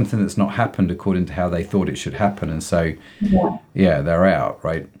 There's something that's not happened according to how they thought it should happen, and so they're out,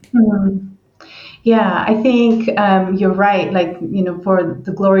 right? Yeah, I think you're right. Like, for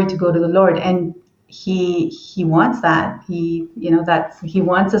the glory to go to the Lord, and he wants that. He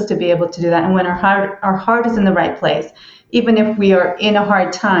wants us to be able to do that. And when our heart is in the right place, even if we are in a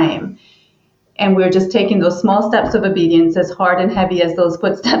hard time, and we're just taking those small steps of obedience, as hard and heavy as those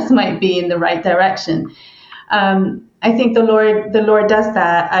footsteps might be, in the right direction. I think the Lord does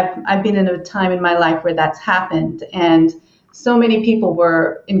that. I've been in a time in my life where that's happened, and so many people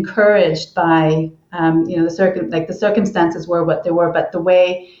were encouraged by the circumstances were what they were, but the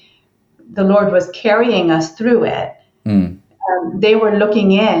way the Lord was carrying us through it, they were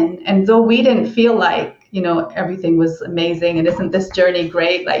looking in, and though we didn't feel like everything was amazing, and isn't this journey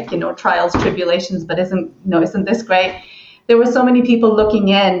great? Like, trials, tribulations, but isn't this great? There were so many people looking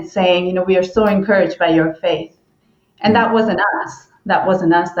in saying, we are so encouraged by your faith. And that wasn't us. That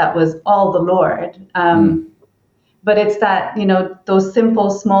wasn't us. That was all the Lord. But it's that, those simple,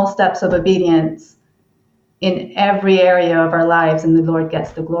 small steps of obedience in every area of our lives, and the Lord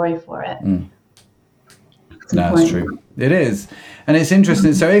gets the glory for it. That's true. It is. And it's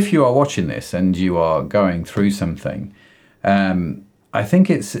interesting. So if you are watching this and you are going through something, I think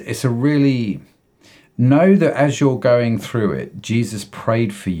it's a really, know that as you're going through it, Jesus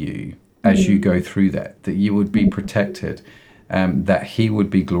prayed for you as you go through that you would be protected, that he would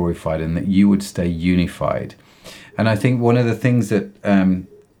be glorified, and that you would stay unified. And I think one of the things that,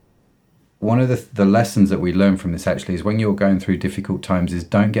 one of the lessons that we learn from this actually is when you're going through difficult times is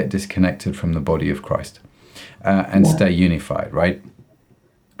don't get disconnected from the body of Christ. And stay unified, right?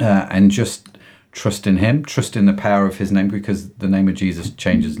 And just trust in him, trust in the power of his name, because the name of Jesus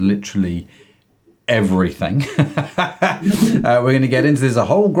changes literally everything. We're going to get into this a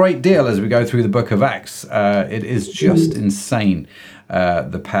whole great deal as we go through the book of Acts. It is just insane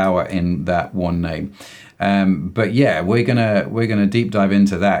the power in that one name. But yeah, we're gonna deep dive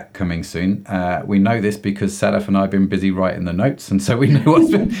into that coming soon. We know this because Sadaf and I have been busy writing the notes, and so we know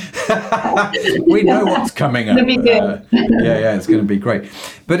we know what's coming up. Yeah, it's going to be great.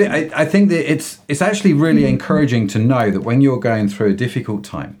 But I think that it's actually really encouraging to know that when you're going through a difficult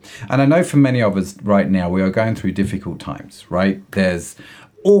time, and I know for many of us right now we are going through difficult times. Right? There's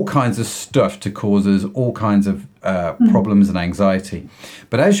all kinds of stuff to cause us all kinds of problems and anxiety.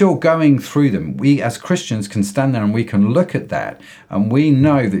 But as you're going through them, we as Christians can stand there and we can look at that, and we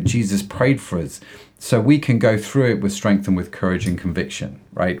know that Jesus prayed for us, so we can go through it with strength and with courage and conviction,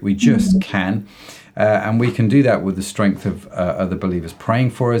 right? We just can. And we can do that with the strength of other believers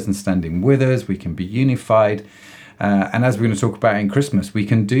praying for us and standing with us. We can be unified. And as we're going to talk about in Christmas, we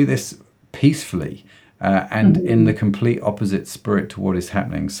can do this peacefully. And in the complete opposite spirit to what is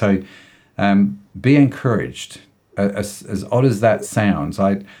happening. So be encouraged. As odd as that sounds,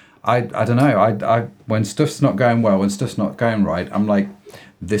 I don't know. I when stuff's not going well, when stuff's not going right, I'm like,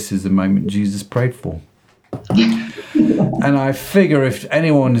 this is the moment Jesus prayed for. And I figure if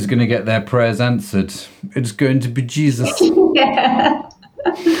anyone is going to get their prayers answered, it's going to be Jesus. Yeah.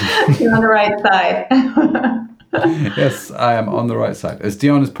 You're on the right side. Yes, I am on the right side. As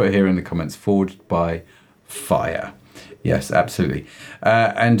Dion has put here in the comments, forged by fire. Yes, absolutely.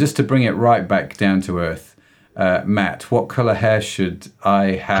 And just to bring it right back down to earth, Matt, what colour hair should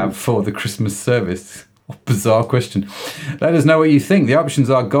I have for the Christmas service? Bizarre question. Let us know what you think. The options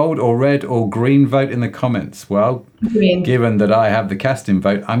are gold or red or green. Vote in the comments. Well, Green. Given that I have the casting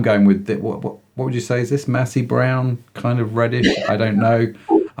vote, I'm going with what would you say? Is this Massey brown, kind of reddish? I don't know.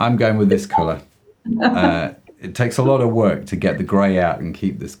 I'm going with this colour. It takes a lot of work to get the grey out and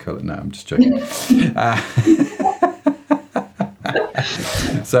keep this colour. No, I'm just joking.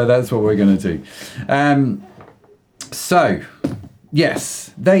 So that's what we're going to do. So,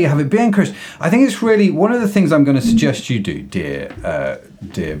 yes, there you have it. Be encouraged. I think it's really one of the things I'm going to suggest you do, dear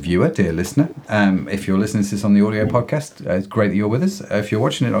viewer, dear listener. If you're listening to this on the audio podcast, it's great that you're with us. If you're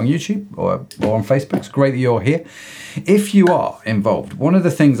watching it on YouTube or on Facebook, it's great that you're here. If you are involved, one of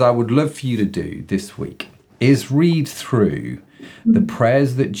the things I would love for you to do this week is read through the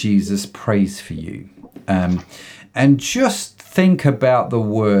prayers that Jesus prays for you. And just think about the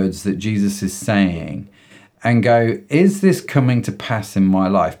words that Jesus is saying and go, is this coming to pass in my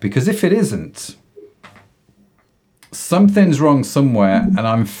life? Because if it isn't, something's wrong somewhere, and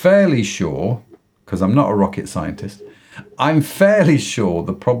I'm fairly sure, because I'm not a rocket scientist, I'm fairly sure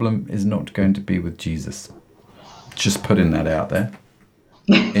the problem is not going to be with Jesus. Just putting that out there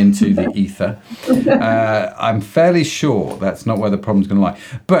into the ether. I'm fairly sure that's not where the problem's going to lie.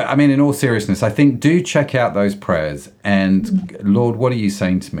 But I mean, in all seriousness, I think do check out those prayers. And Lord, what are you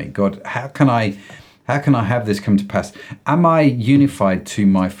saying to me? God, how can I have this come to pass? Am I unified to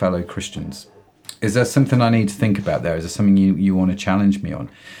my fellow Christians? Is there something I need to think about there? Is there something you want to challenge me on?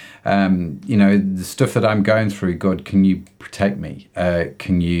 The stuff that I'm going through, God, can you protect me?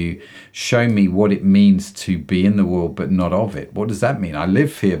 Can you show me what it means to be in the world but not of it? What does that mean? I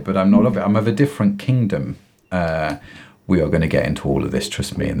live here, but I'm not of it. I'm of a different kingdom. We are going to get into all of this,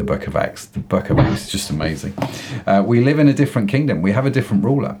 trust me, in the book of Acts. The book of Acts is just amazing. We live in a different kingdom. We have a different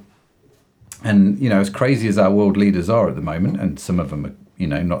ruler. And, as crazy as our world leaders are at the moment, and some of them are,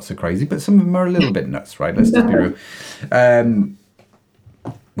 not so crazy, but some of them are a little bit nuts, right? Let's just be real.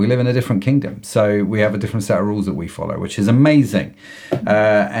 We live in a different kingdom, so we have a different set of rules that we follow, which is amazing.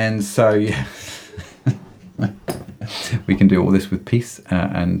 And so, yeah, we can do all this with peace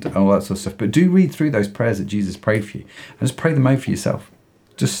and all that sort of stuff. But do read through those prayers that Jesus prayed for you, and just pray them out for yourself.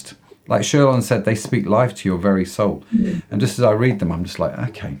 Just like Sherlon said, they speak life to your very soul. And just as I read them, I'm just like,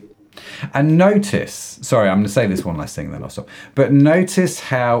 okay. And notice, sorry, I'm going to say this one last thing, then I'll stop. But notice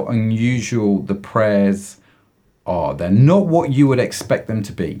how unusual the prayers are. They're not what you would expect them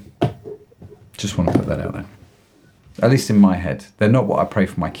to be. Just want to put that out there. At least in my head. They're not what I pray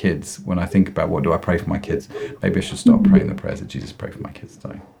for my kids. When I think about what do I pray for my kids, maybe I should start praying the prayers that Jesus prayed for my kids.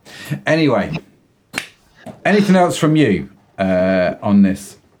 So, anyway, anything else from you on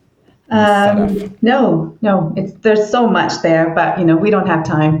this? No. There's so much there, but we don't have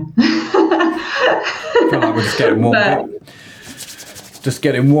time. I feel like we're just getting warmed up. Just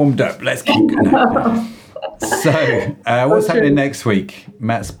getting warmed up. Let's keep going. So, what's happening next week?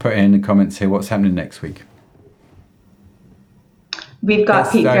 Matt's put in the comments here. What's happening next week? We've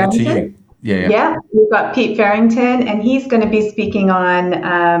got Pete Farrington. Yeah, we've got Pete Farrington, and he's going to be speaking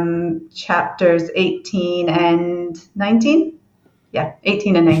on chapters 18 and 19. Yeah,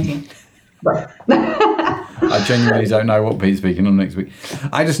 18 and 19. I genuinely don't know what Pete's speaking on next week.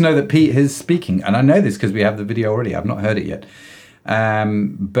 I just know that Pete is speaking, and I know this because we have the video already. I've not heard it yet.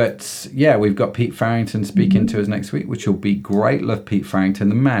 But yeah, we've got Pete Farrington speaking to us next week, which will be great. Love Pete Farrington.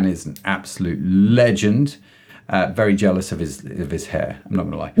 The man is an absolute legend. Very jealous of his hair. I'm not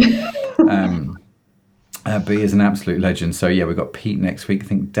going to lie. But he is an absolute legend. So yeah, we've got Pete next week. I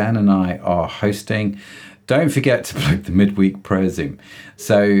think Dan and I are hosting. Don't forget to plug the midweek prayer Zoom.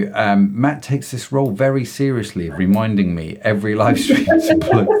 So Matt takes this role very seriously of reminding me every live stream to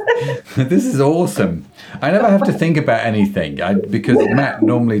plug. This is awesome. I never have to think about anything because Matt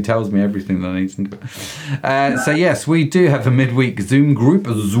normally tells me everything that I need to think about. So yes, we do have a midweek Zoom group,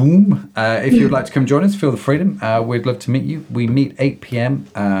 Zoom. If you'd like to come join us, feel the freedom. We'd love to meet you. We meet 8 p.m.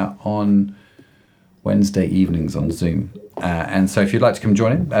 On Wednesday evenings on Zoom. And so if you'd like to come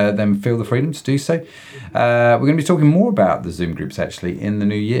join in, then feel the freedom to do so. We're going to be talking more about the Zoom groups actually in the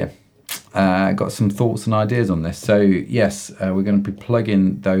new year. Got some thoughts and ideas on this. So yes, we're going to be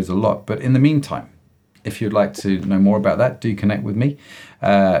plugging those a lot. But in the meantime, if you'd like to know more about that, do connect with me.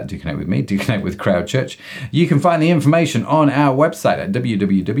 Do connect with Crowd Church. You can find the information on our website at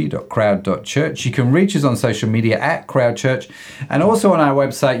www.crowd.church. You can reach us on social media at Crowd Church. And also on our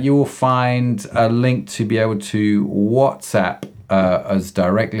website, you will find a link to be able to WhatsApp us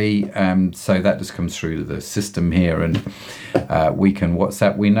directly. So that just comes through the system here, and we can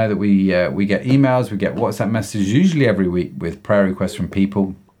WhatsApp. We know that we get emails, we get WhatsApp messages usually every week with prayer requests from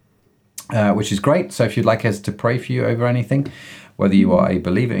people, which is great. So if you'd like us to pray for you over anything, whether you are a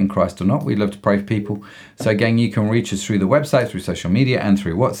believer in Christ or not, we'd love to pray for people. So again, you can reach us through the website, through social media, and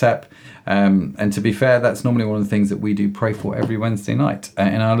through WhatsApp. And to be fair, that's normally one of the things that we do pray for every Wednesday night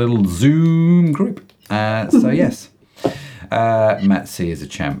in our little Zoom group. So yes, Matt C is a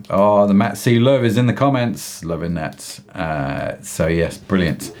champ. Oh, the Matt C love is in the comments. Loving that. So yes,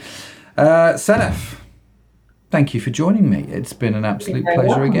 brilliant. Senef, thank you for joining me. It's been an absolute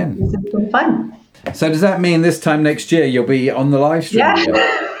pleasure again. This has been fun. So does that mean this time next year you'll be on the live stream? Yeah.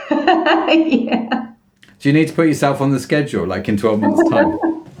 Yeah. Do you need to put yourself on the schedule, like in 12 months' time?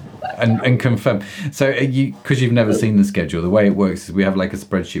 And confirm. So because you've never seen the schedule, the way it works is we have like a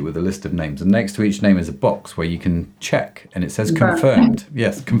spreadsheet with a list of names, and next to each name is a box where you can check, and it says confirmed.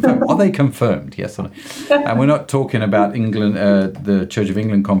 Yes, confirmed. Are they confirmed? Yes or no? And we're not talking about England, the Church of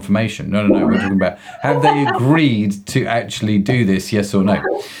England confirmation. No. We're talking about, have they agreed to actually do this? Yes or no?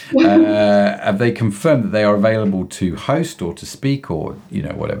 Have they confirmed that they are available to host or to speak, or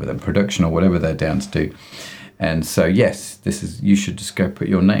whatever the production or whatever they're down to do? And so yes, you should just go put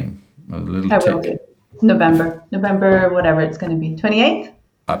your name. A little I will do. November, whatever it's going to be. 28th?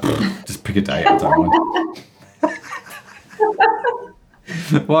 Just pick a day. I don't mind.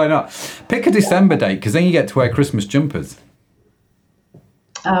 Why not? Pick a December date, because then you get to wear Christmas jumpers.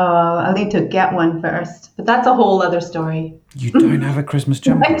 Oh, I'll need to get one first. But that's a whole other story. You don't have a Christmas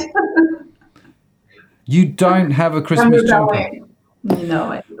jumper? You don't have a Christmas jumper? No,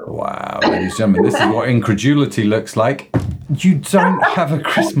 I don't. Wow, ladies and gentlemen, this is what incredulity looks like. You don't have a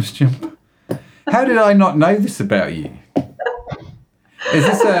Christmas jumper. How did I not know this about you?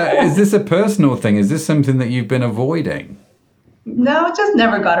 Is this a personal thing? Is this something that you've been avoiding? No, just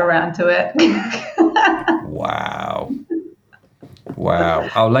never got around to it. Wow.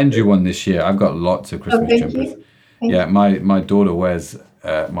 I'll lend you one this year. I've got lots of Christmas jumpers. Yeah, my daughter wears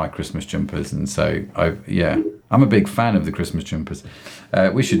my Christmas jumpers, and so I'm a big fan of the Christmas jumpers.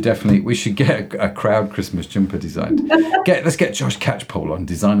 We should get a Crowd Christmas jumper designed. Let's get Josh Catchpole on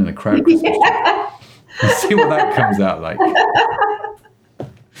designing a Crowd Christmas jumper. And see what that comes out like.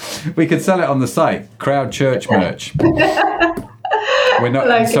 We could sell it on the site, Crowd Church merch. We're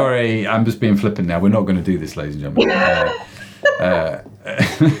not. Sorry, I'm just being flippant now. We're not going to do this, ladies and gentlemen.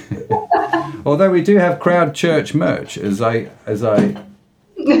 Although we do have Crowd Church merch, as I.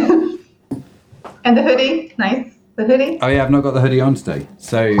 And the hoodie, nice. The hoodie. Oh yeah, I've not got the hoodie on today,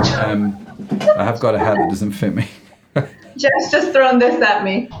 so I have got a hat that doesn't fit me. Jeff's just thrown this at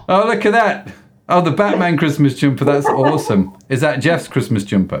me. Oh, look at that! Oh, the Batman Christmas jumper. That's awesome. Is that Jeff's Christmas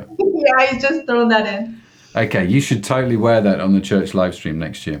jumper? Yeah, he's just thrown that in. Okay, you should totally wear that on the church live stream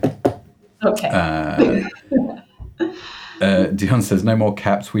next year. Okay. Dion says, no more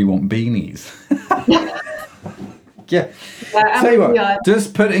caps, we want beanies. Yeah. Tell you what,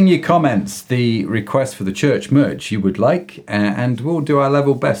 just put in your comments the request for the church merch you would like, and we'll do our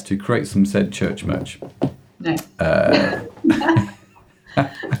level best to create some said church merch. Nice.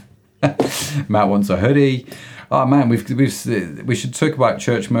 Matt wants a hoodie. Oh man, we should talk about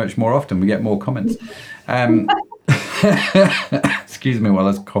church merch more often. We get more comments. Excuse me while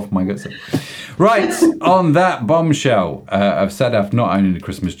I cough my guts up. Right, on that bombshell, I've Sadaf not owning a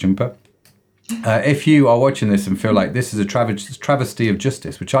Christmas jumper. If you are watching this and feel like this is a travesty of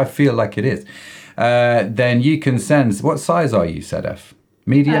justice, which I feel like it is, then you can send. What size are you, Sedef?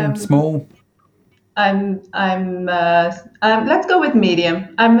 Medium, small? I'm let's go with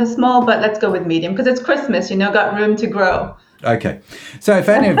medium. I'm a small, but let's go with medium because it's Christmas, got room to grow. Okay. So if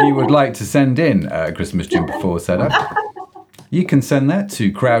any of you would like to send in a Christmas jumper for Sedef, you can send that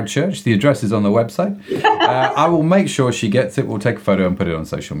to Crowd Church. The address is on the website. I will make sure she gets it. We'll take a photo and put it on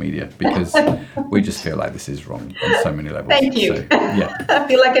social media because we just feel like this is wrong on so many levels. Thank you. So, yeah. I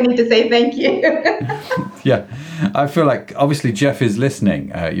feel like I need to say thank you. Yeah. I feel like obviously Jeff is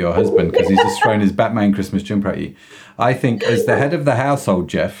listening, your husband, because he's just thrown his Batman Christmas jumper at you. I think as the head of the household,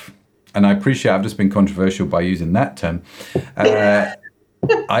 Jeff, and I appreciate I've just been controversial by using that term,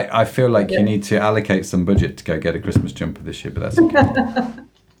 I feel like you need to allocate some budget to go get a Christmas jumper this year, but that's okay.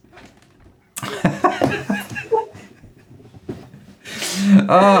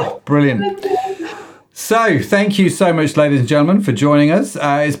 Oh, brilliant. So, thank you so much, ladies and gentlemen, for joining us.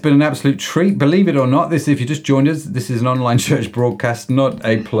 It's been an absolute treat. Believe it or not, if you just joined us, this is an online church broadcast, not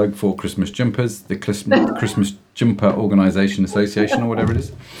a plug for Christmas jumpers, the Christmas Jumper Organisation Association or whatever it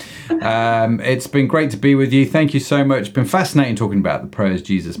is. It's been great to be with you. Thank you so much. It's been fascinating talking about the prayers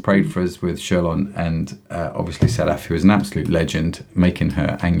Jesus prayed for us with Sherlon and obviously Sedef, who is an absolute legend, making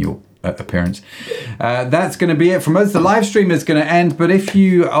her annual appearance. That's going to be it from us. The live stream is going to end, but if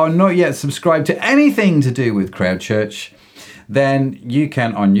you are not yet subscribed to anything to do with Crowd Church, then you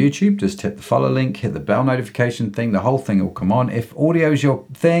can on YouTube just hit the follow link, hit the bell notification thing, the whole thing will come on. If audio is your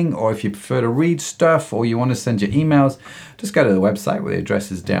thing, or if you prefer to read stuff, or you want to send your emails, just go to the website where the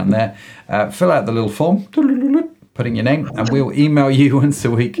address is down there. Fill out the little form, putting your name, and we'll email you once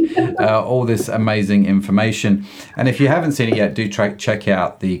a week all this amazing information. And if you haven't seen it yet, do check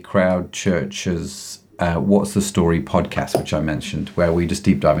out the Crowd Church's What's the Story podcast, which I mentioned, where we just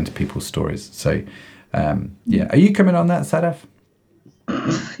deep dive into people's stories. So yeah, are you coming on that, Sedef?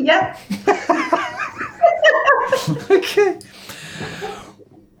 Yeah. Okay.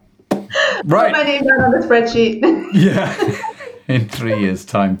 Right. Put my name down on the spreadsheet. Yeah. In 3 years'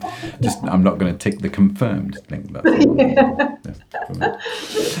 time, I'm not going to tick the confirmed link.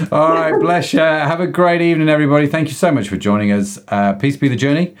 All right, bless you. Have a great evening, everybody. Thank you so much for joining us. Peace be the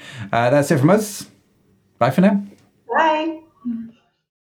journey. That's it from us. Bye for now. Bye.